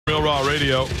Real Raw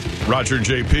Radio. Roger and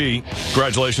JP.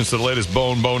 Congratulations to the latest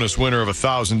Bone Bonus winner of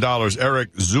 $1,000,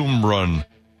 Eric Zoomrun.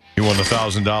 He won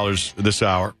 $1,000 this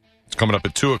hour. It's coming up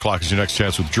at 2 o'clock is your next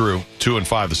chance with Drew. 2 and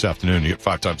 5 this afternoon. You get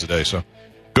 5 times a day. So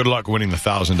good luck winning the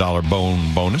 $1,000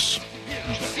 Bone Bonus.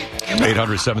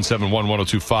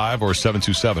 800-771-1025 or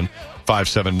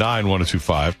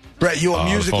 727-579-1025. Brett, you are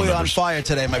musically on fire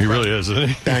today, my friend. He really is, isn't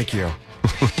he? Thank you.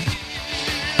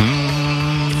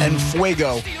 And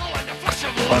Fuego,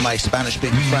 one of my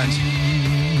Spanish-speaking friends.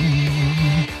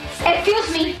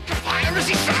 Excuse me.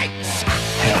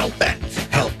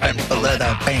 Help and for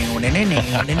leather. You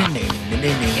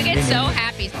get so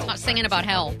happy singing about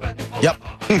hell. Yep.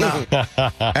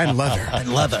 And leather.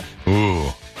 And leather. Ooh.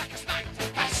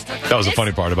 That was the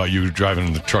funny part about you driving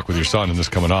in the truck with your son and this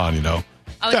coming on, you know.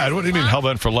 Oh, Dad, what do you mean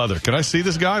hellbent for leather? Can I see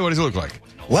this guy? What does he look like?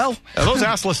 Well, those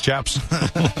assless chaps.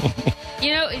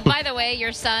 You know, by the way,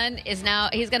 your son is now,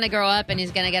 he's going to grow up and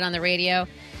he's going to get on the radio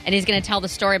and he's going to tell the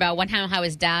story about one time how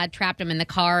his dad trapped him in the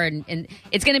car and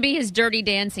it's going to be his Dirty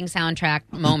Dancing soundtrack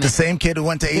moment. The same kid who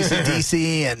went to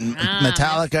AC/DC and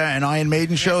Metallica and Iron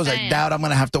Maiden shows, I doubt I'm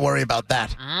going to have to worry about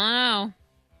that. Oh.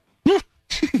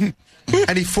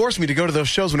 And he forced me to go to those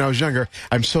shows when I was younger.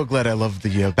 I'm so glad I love the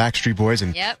Backstreet Boys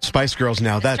and Spice Girls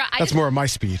now. That's more of my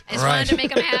speed. I just wanted to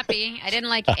make him happy. I didn't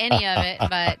like any of it,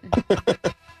 but...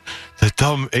 The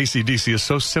dumb AC/DC is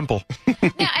so simple. Yeah,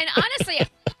 and honestly,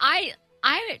 I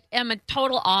am a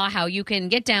total awe how you can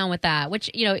get down with that, which,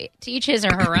 you know, to each his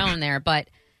or her own there, but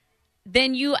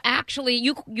then you actually,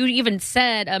 you even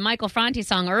said a Michael Franti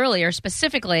song earlier,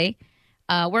 specifically,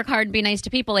 work hard and be nice to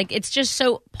people. Like, it's just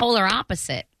so polar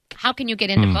opposite. How can you get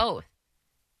into both?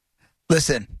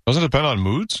 Listen. Doesn't it depend on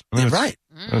moods? I mean, right.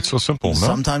 It's so simple, no?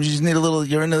 Sometimes you just need a little,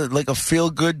 you're in like a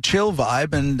feel-good chill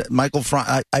vibe, and Michael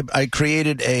Franti, I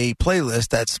created a playlist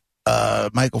that's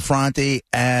Michael Franti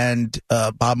and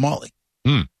Bob Marley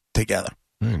together.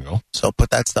 There you go. So put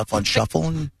that stuff on shuffle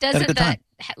and doesn't that time.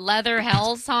 Leather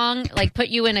Hell song like put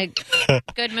you in a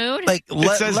good mood? Like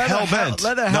it says hell bent.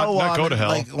 Leather Hell not go to hell.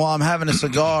 Like while I'm having a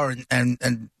cigar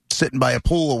and sitting by a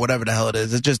pool or whatever the hell it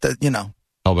is. It's just that, you know.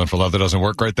 Hell bent for leather doesn't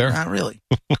work right there? Not really.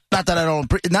 Not that I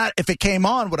don't. Not if it came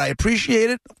on, would I appreciate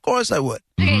it? Of course I would.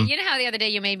 Okay, you know how the other day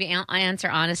you made me answer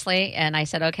honestly, and I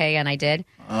said okay, and I did.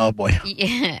 Oh boy.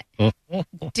 Yeah.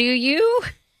 Do you?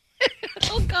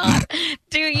 Oh God.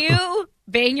 Do you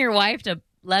bang your wife to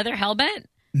leather hellbent?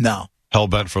 No.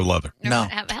 Hellbent for leather. No.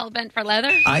 Hellbent for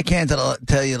leather? I can't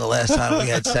tell you the last time we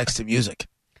had sex to music.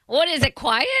 What is it?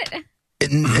 Quiet?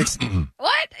 It's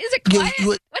what is it? Quiet?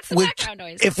 What's the background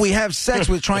noise? If we have sex,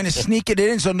 we're trying to sneak it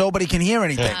in so nobody can hear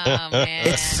anything. Oh man,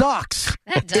 it sucks.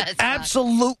 That does.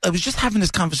 Absolutely. I was just having this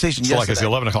conversation yesterday. Like, is the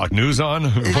 11 o'clock news on?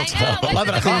 I know.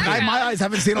 11 o'clock. My eyes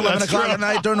haven't seen 11 o'clock at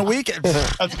night during the weekend.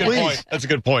 That's a good point. That's a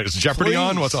good point. Is Jeopardy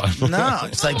on? What's on? No,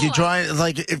 it's like you try.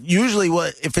 Like usually,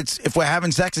 if we're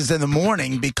having sex, it's in the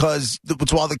morning because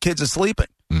it's while the kids are sleeping.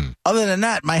 Other than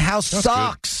that, my house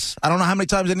sucks. I don't know how many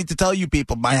times I need to tell you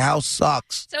people, my house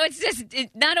sucks. So it's just,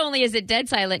 not only is it dead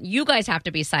silent, you guys have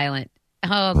to be silent. Oh,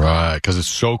 God. Right, because it's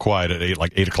so quiet at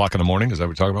 8 o'clock in the morning. Is that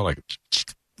what you're talking about? Like,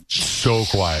 so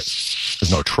quiet.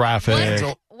 There's no traffic.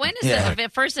 When is the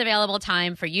first available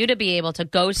time for you to be able to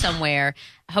go somewhere,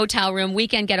 hotel room,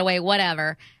 weekend getaway,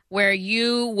 whatever, where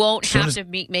you won't have to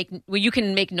where you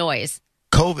can make noise?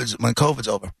 When COVID's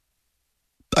over.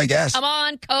 I guess. Come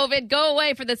on, COVID, go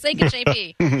away for the sake of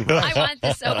JP. I want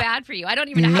this so bad for you. I don't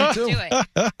even know how to do it.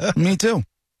 Me too.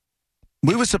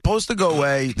 We were supposed to go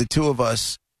away, the two of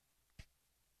us,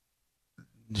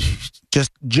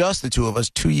 just the two of us,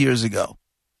 2 years ago.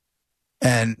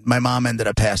 And my mom ended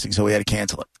up passing, so we had to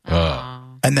cancel it.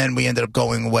 And then we ended up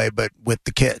going away, but with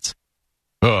the kids.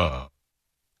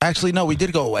 Actually, no, we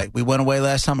did go away. We went away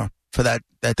last summer for that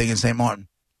thing in St. Martin.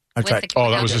 That's right.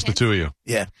 Oh, that was just the two of you.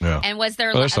 Yeah. And was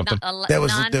there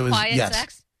non-quiet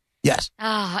sex? Yes. Oh,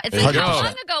 how long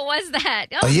ago was that?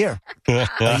 Oh. A year.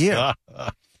 A year.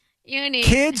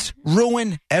 Kids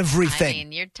ruin everything. I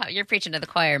mean, you're preaching to the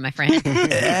choir, my friend.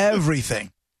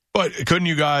 Everything. But couldn't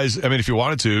you guys, I mean, if you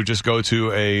wanted to, just go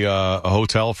to a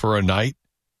hotel for a night?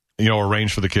 You know,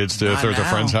 arrange for the kids to, if they're at their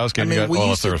friend's house? If they're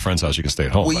at a friend's house, you can stay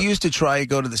at home. We used to try to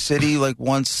go to the city like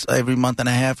once every month and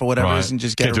a half or whatever it is and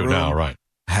just get a room. Can't do it now, right.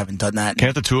 I haven't done that.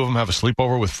 Can't the two of them have a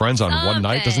sleepover with friends on one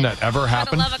night? Doesn't that ever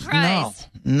happen? For the love of Christ.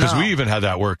 No. Because we even had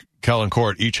that where Kel and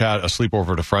Court each had a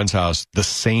sleepover at a friend's house the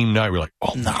same night. We're like,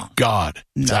 oh, my God,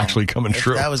 it's actually coming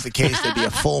true. If that was the case, there'd be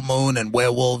a full moon and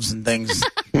werewolves and things.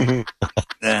 No.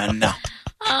 And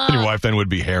your wife then would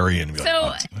be hairy. And be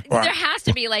there has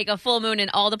to be like a full moon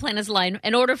and all the planets align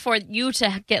in order for you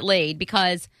to get laid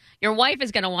because your wife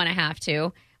is going to want to have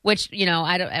to. which,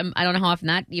 I don't know how often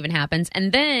that even happens.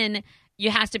 And then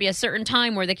you has to be a certain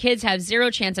time where the kids have zero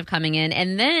chance of coming in.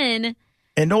 And then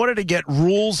in order to get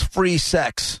rules-free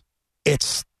sex,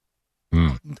 it's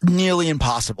nearly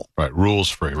impossible. Right,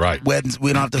 rules-free, right. When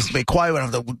we don't have to stay quiet, we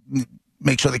don't have to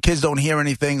make sure the kids don't hear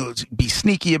anything, be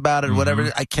sneaky about it,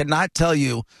 whatever. I cannot tell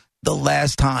you the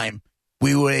last time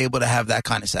we were able to have that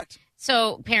kind of sex.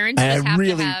 So parents just have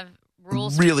to have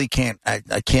rules. Really can't. I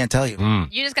can't tell you.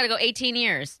 You just got to go 18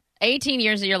 years. 18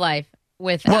 years of your life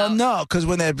without. Well, no, because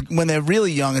when they're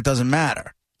really young, it doesn't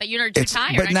matter. But you're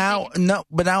retired. But now,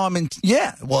 I'm in.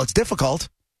 Yeah, well, it's difficult.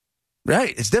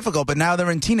 Right, it's difficult. But now they're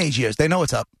in teenage years. They know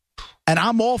what's up, and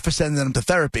I'm all for sending them to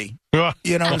therapy. So I'm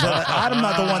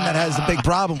not the one that has the big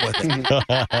problem with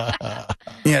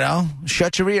it.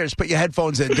 Shut your ears, put your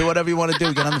headphones in, do whatever you want to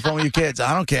do. Get on the phone with your kids.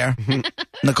 I don't care.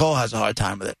 Nicole has a hard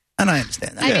time with it, and I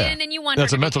understand that. I mean, and then you want her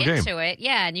to be into it,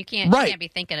 and you can't be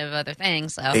thinking of other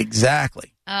things. So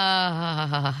exactly.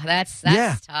 That's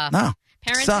tough. No,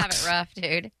 parents have it rough,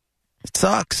 dude. It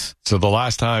sucks. So the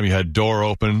last time you had door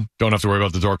open, don't have to worry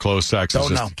about the door closed sex.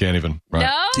 Don't know. You can't even. Right.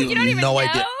 No, you don't even know.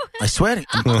 Idea. I swear to you.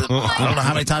 I don't know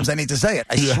how many times I need to say it.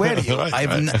 I swear to you.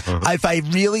 If I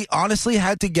really honestly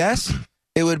had to guess,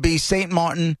 it would be St.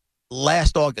 Martin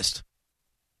last August.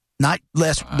 Not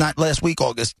last week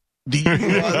August. The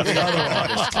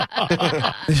other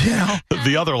August.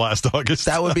 The other last August.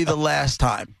 That would be the last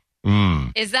time.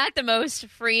 Is that the most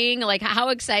freeing? Like, how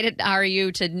excited are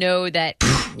you to know that?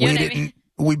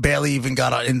 We barely even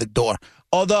got in the door.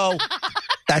 Although,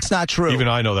 that's not true. Even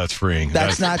I know that's freeing.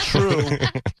 That's not true.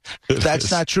 That's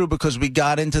not true because we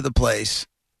got into the place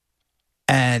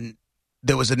and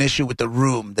there was an issue with the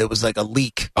room. There was like a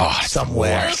leak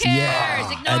somewhere. Who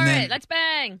cares? Ignore it. Let's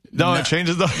bang. No, it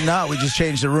changes the... No, we just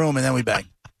changed the room and then we bang.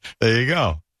 There you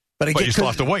go. But again, you still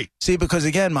have to wait. See, because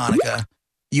again, Monica,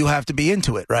 you have to be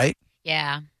into it, right?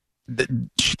 Yeah.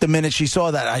 The minute she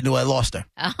saw that, I knew I lost her.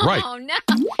 Oh, right. No.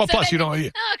 Well, plus, you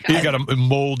got a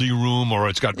moldy room or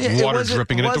it's got water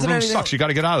dripping in it. The room sucks. You got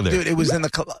to get out of there. Dude, it was in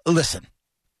the... Listen,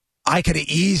 I could have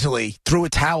easily threw a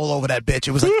towel over that bitch.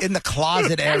 It was like in the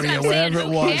closet area, wherever it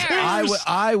was.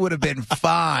 I would have been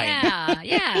fine.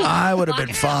 Yeah. I would have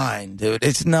been fine, dude.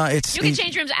 It's not... You can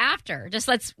change rooms after. Just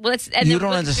let's and you then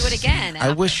don't let's do it again.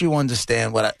 I wish you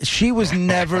understand she was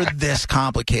never this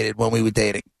complicated when we were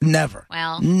dating. Never.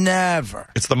 Well. Never.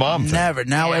 It's the mom thing. Never.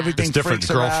 Now everything it's different.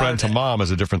 freaks Girlfriend her out. to mom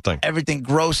is a different thing. Everything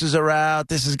grosses her out.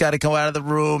 This has got to go out of the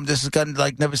room. This has got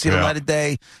to never see the light of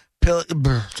day. So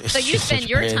you spend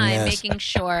your time making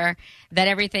sure that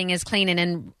everything is clean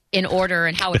and in order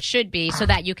and how it should be so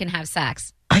that you can have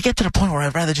sex. I get to the point where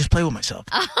I'd rather just play with myself.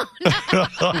 Oh,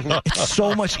 no. It's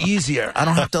so much easier. I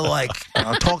don't have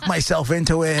to talk myself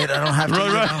into it. I don't have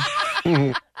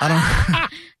to. I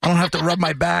don't have to rub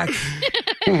my back.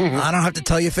 I don't have to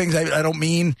tell you things I don't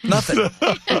mean. Nothing. You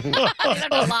don't have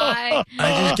to lie.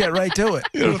 I just get right to it.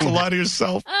 You don't have to lie to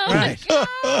yourself. Oh,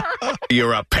 right.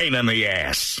 You're a pain in the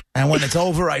ass. And when it's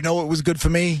over, I know it was good for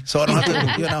me, so I don't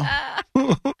have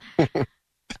to,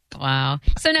 Wow.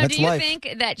 So now, That's do you life.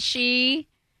 think that she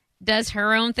does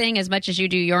her own thing as much as you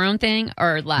do your own thing,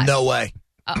 or less? No way.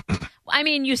 I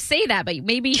mean, you say that, but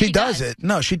maybe she does it.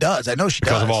 No, she does. I know she does.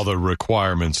 Because of all the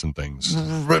requirements and things.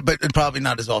 But probably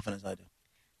not as often as I do.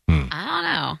 I don't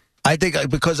know. I think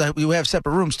because we have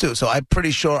separate rooms, too, so I'm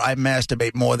pretty sure I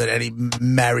masturbate more than any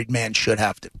married man should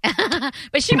have to.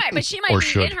 But she might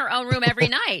be in her own room every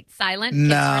night, silent.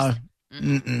 No.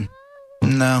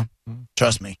 No.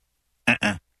 Trust me.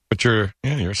 But you're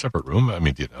a separate room. I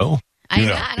mean, do you know?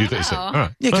 I don't know. Say, all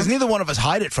right. Yeah, because neither one of us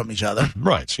hide it from each other.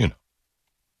 Right, so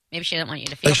Maybe she doesn't want you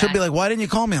to feel she'll bad. be like, why didn't you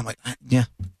call me? I'm like, yeah,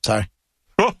 sorry.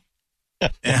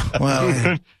 Yeah, well,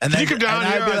 and then you come down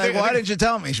and here, I'd be like, why didn't you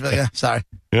tell me? She'd be like, yeah, sorry.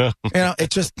 Yeah.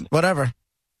 It's just whatever.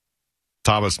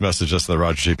 Thomas messaged us on the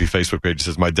Roger JP Facebook page. He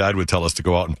says, my dad would tell us to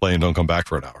go out and play and don't come back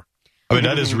for an hour. I mean,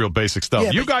 that is real basic stuff.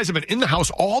 Yeah, you guys have been in the house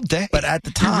all day. But at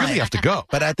the time. You really have to go.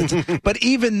 But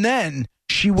even then,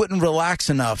 she wouldn't relax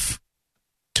enough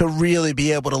to really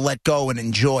be able to let go and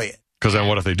enjoy it. Because then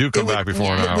what if they do come back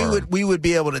before an hour? We would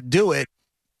be able to do it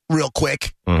real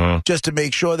quick just to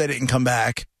make sure they didn't come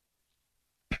back.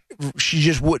 She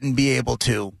just wouldn't be able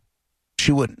to.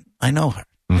 She wouldn't. I know her.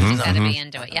 She's got to be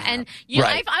into it. Yeah. And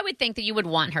Right. I would think that you would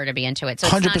want her to be into it. So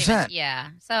 100%. Yeah.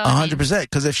 So 100%.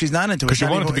 Because if she's not into it, because you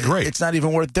want it to be great. It's not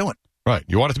even worth doing. Right.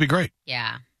 You want it to be great.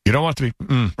 Yeah. You don't want it to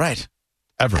be right.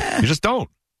 Ever. You just don't.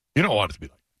 You don't want it to be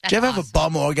like. Do you ever have a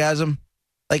bum orgasm?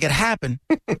 Like it happened,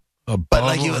 But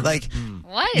like you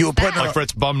What you is were putting that? Like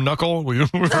Fritz Bum Knuckle?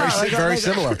 Very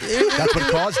similar. That's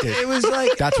what caused it. It was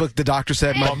like That's what the doctor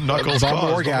said. My Bum knuckles bum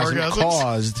caused orgasm orgasms?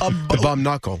 caused the bum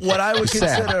knuckle. what I would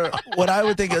Sad. consider, what I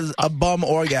would think is a bum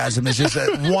orgasm is just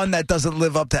one that doesn't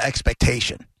live up to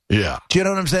expectation. Yeah. Do you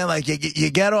know what I'm saying? Like you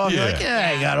get off, you're like,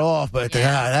 Yeah. I got off, but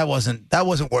that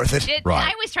wasn't worth it. Right.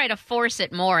 I always try to force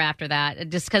it more after that,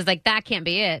 just because like that can't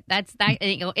be it. That it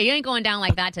ain't going down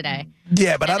like that today.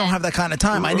 Yeah, but I don't have that kind of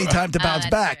time. I need time to bounce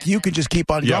that's back. true. You can just keep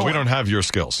on Yeah, going. we don't have your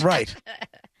skills. Right,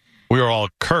 We are all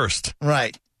cursed.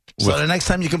 right. So the next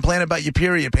time you complain about your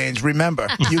period pains, remember,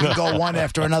 you can go one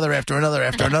after another, after another,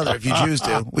 after another if you choose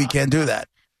to. We can't do that.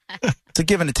 It's a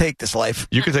give and a take, this life.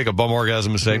 You could take a bum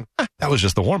orgasm and say, that was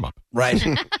just the warm-up. Right,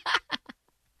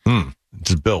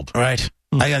 Just build. right.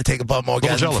 I got to take a bum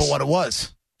orgasm jealous. for what it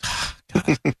was.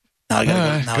 Now I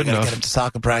got to good enough. get him to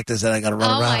soccer practice, and I got to run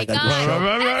Oh around. my I got to do God.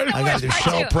 show. I got to do That's the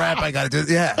show worst part, prep. I got to do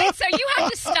Wait, so you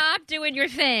have to stop doing your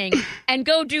thing and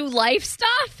go do life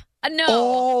stuff? No.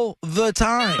 all the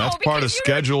time. That's part of because you-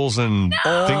 schedules and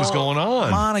things going on.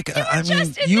 Monica, I mean,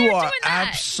 just in you there are doing that.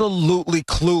 absolutely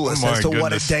clueless Oh, my as to what a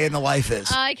goodness. day in the life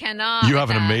is. I cannot. You with have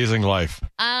an that. amazing life.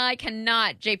 I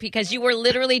cannot, JP, because you were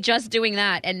literally just doing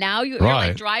that, and now you're Right.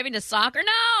 like driving to soccer.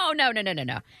 No.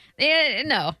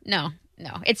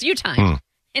 No. It's you time.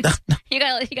 It's you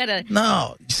gotta.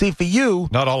 No, see, for you,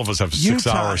 Not all of us have You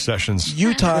 6-hour time. sessions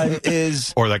you time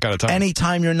is or that kind of time. any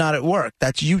time you're not at work.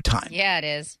 That's you time. Yeah, it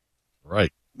is.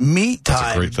 Right. Me That's a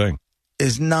time great thing.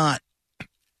 is not.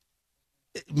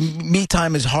 Me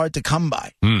time is hard to come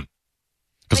by.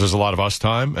 Because there's a lot of us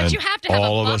time But and you have to have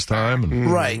all a of us buffer. time.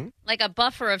 And Right. Like a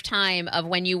buffer of time of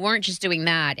when you weren't just doing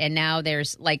that, and now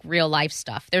there's like real life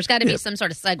stuff. There's got to be some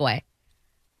sort of segue.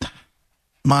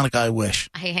 Monica, I wish.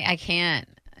 I can't.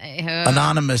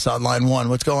 Anonymous on line one.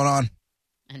 What's going on?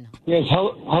 I know. Yes,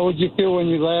 how would you feel when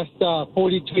you last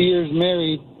 42 years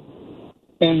married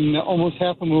and almost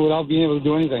half of them without being able to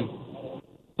do anything?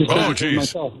 Just Oh, taking care of geez.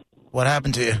 myself. What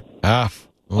happened to you? half.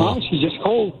 Huh? Oh. She's just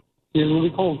cold. She's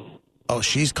really cold. Oh,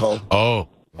 she's cold. Oh.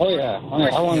 Oh, yeah.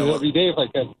 I want it every day if I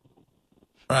could.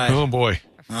 Right. Oh, boy.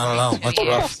 I don't know.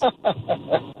 That's rough.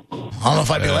 I don't know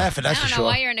if I'd be laughing. I That's don't for know sure.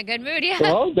 why you're in a good mood. Yeah.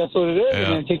 Well, that's what it is.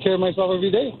 Yeah. And I take care of myself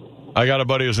every day. I got a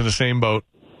buddy who's in the same boat.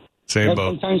 Same And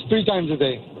boat. sometimes 3 times a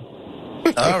day.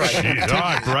 All right.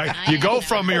 Jeez, all right. You go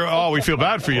from your, we feel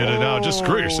bad for you, to now just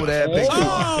screw yourself. That big-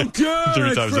 Oh, good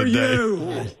 3 times for a day.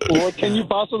 you. What can you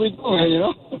possibly do, you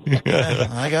know?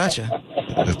 I got you.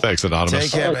 Thanks,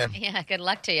 Anonymous. Take care, man. Yeah. Good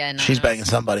luck to you. Anonymous. She's banging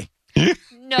somebody.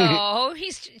 No,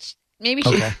 maybe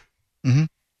she. Okay.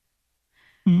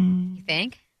 You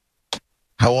think?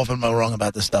 How often am I wrong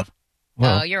about this stuff?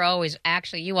 Well- Oh, you are always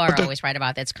right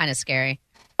about that. It's kind of scary.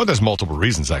 But there's multiple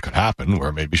reasons that could happen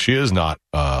where maybe she is not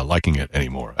liking it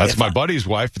anymore. That's If my I- buddy's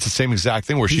wife. It's the same exact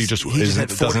thing where she just said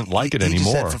 40 doesn't like it he just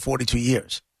anymore. said for 42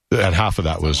 years. And half of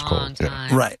that was It's a long cold. Yeah.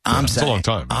 time. Right. I'm it's a saying. long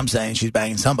time. I'm saying she's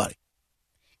banging somebody.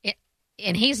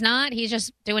 And he's not. He's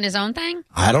just doing his own thing.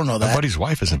 I don't know My that. buddy's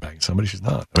wife isn't banging somebody. She's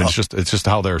not. I mean, it's just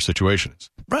how their situation is.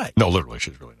 Right. No, literally,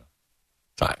 she's really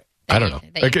not. I don't know.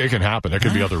 It can happen. There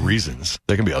could be other reasons.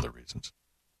 There can be other reasons.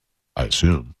 I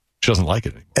assume she doesn't like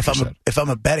it anymore. If I'm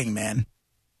a betting man,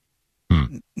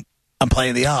 I'm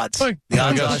playing the odds. Like, The I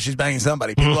odds guess. are she's banging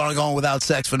somebody. People aren't going without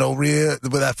sex for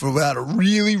without a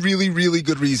really, really, really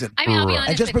good reason. I mean, I'll be honest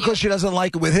And just with because she doesn't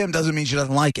like it with him doesn't mean she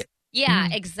doesn't like it. you. Yeah,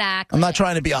 exactly. I'm not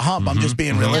trying to be a hump. I'm just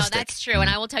being No, realistic. that's true. And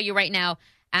I will tell you right now,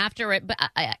 after it,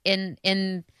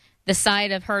 in the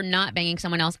side of her not banging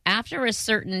someone else, after a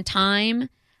certain time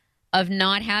of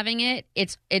not having it,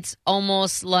 it's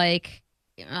almost like,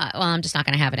 well, I'm just not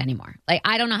going to have it anymore. Like,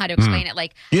 I don't know how to explain it.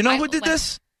 Like, You know who did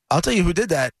this? I'll tell you who did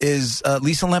that is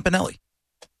Lisa Lampanelli.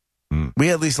 We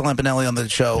had Lisa Lampanelli on the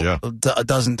show a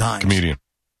dozen times. Comedian.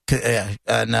 Yeah,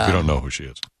 and We don't know who she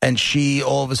is. and she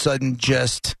all of a sudden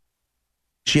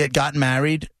she had gotten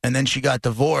married and then she got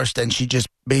divorced and she just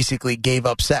basically gave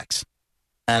up sex.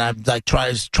 And I'm like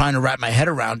trying to wrap my head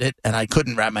around it, and I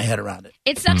couldn't wrap my head around it.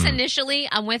 It sucks initially.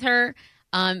 I'm with her,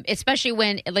 especially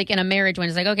when, like, in a marriage, when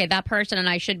it's like, okay, that person and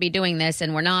I should be doing this,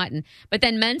 and we're not. But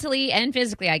then mentally and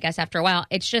physically, I guess, after a while,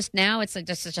 it's just now, it's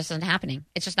just isn't happening.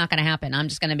 It's just not going to happen. I'm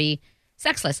just going to be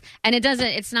sexless, and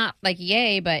it's not like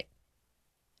yay, but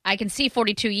I can see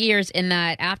 42 years in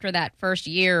that after that first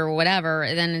year or whatever,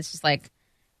 and then it's just like.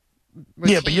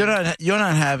 Routine. Yeah, but you're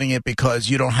not having it because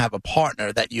you don't have a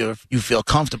partner that you feel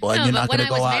comfortable, and No, you're but not when going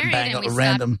to I go was out and married bang and we a stopped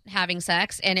random. having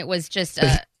sex, and it was just.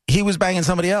 He was banging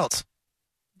somebody else.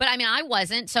 But I mean, I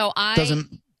wasn't, so I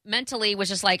Doesn't- mentally was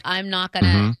just like, I'm not going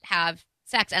to have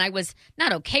sex, and I was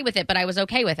not okay with it, but I was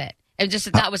okay with it. It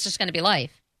just that was just going to be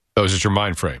life. That was just your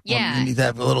mind frame. Yeah. Well, you need to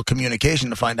have a little communication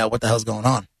to find out what the hell's going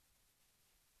on.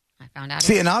 I found out.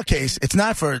 See, in our case, it's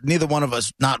not for neither one of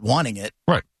us not wanting it.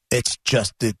 Right. It's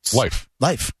life.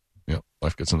 Life. Yeah,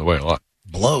 life gets in the way a lot.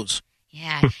 Blows.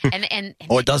 Yeah. And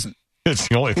Or it doesn't. It's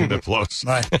the only thing that blows.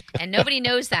 Right. And nobody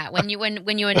knows that when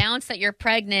you announce that you're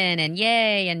pregnant and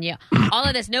yay and all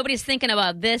of this, nobody's thinking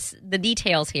about the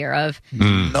details here of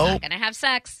Nope. gonna have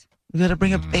sex. We got to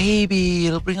bring a baby.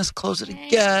 It'll bring us closer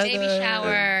together. Baby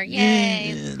shower.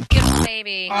 Yay. Beautiful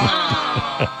baby.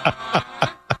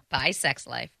 Bye, sex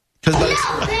life. Because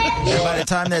by the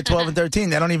time they're 12 and 13,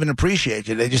 they don't even appreciate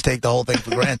you. They just take the whole thing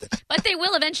for granted. But they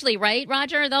will eventually, right,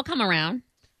 Roger? They'll come around.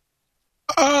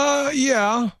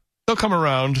 Yeah. They'll come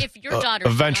around. If your daughters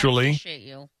eventually appreciate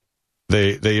you.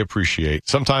 They appreciate.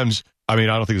 Sometimes, I mean,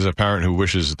 I don't think there's a parent who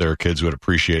wishes their kids would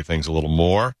appreciate things a little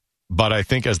more. But I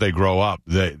think as they grow up,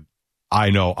 I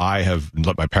know I have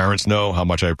let my parents know how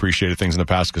much I appreciated things in the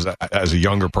past because as a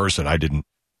younger person, I didn't,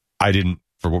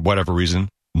 for whatever reason,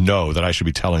 know that I should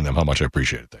be telling them how much I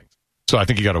appreciated things. So I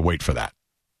think you got to wait for that.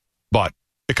 But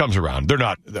it comes around.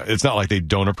 It's not like they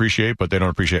don't appreciate, but they don't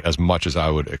appreciate as much as I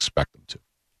would expect them to.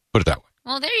 Put it that way.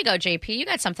 Well, there you go, JP. You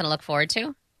got something to look forward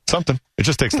to. Something. It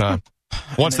just takes time.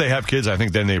 Once they have kids, I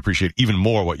think then they appreciate even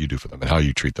more what you do for them and how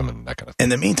you treat them and that kind of thing. In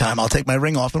the meantime, I'll take my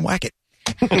ring off and whack it.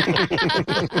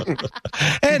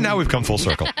 And now we've come full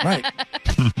circle. Right.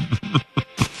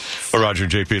 Well, Roger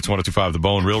and JP, it's 102.5 The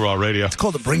Bone, Real Raw Radio. It's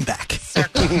called a bring back.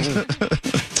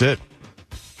 That's it.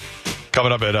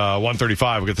 Coming up at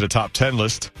 1:35, we'll get to the top 10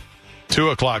 list. 2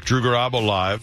 o'clock, Drew Garabo live.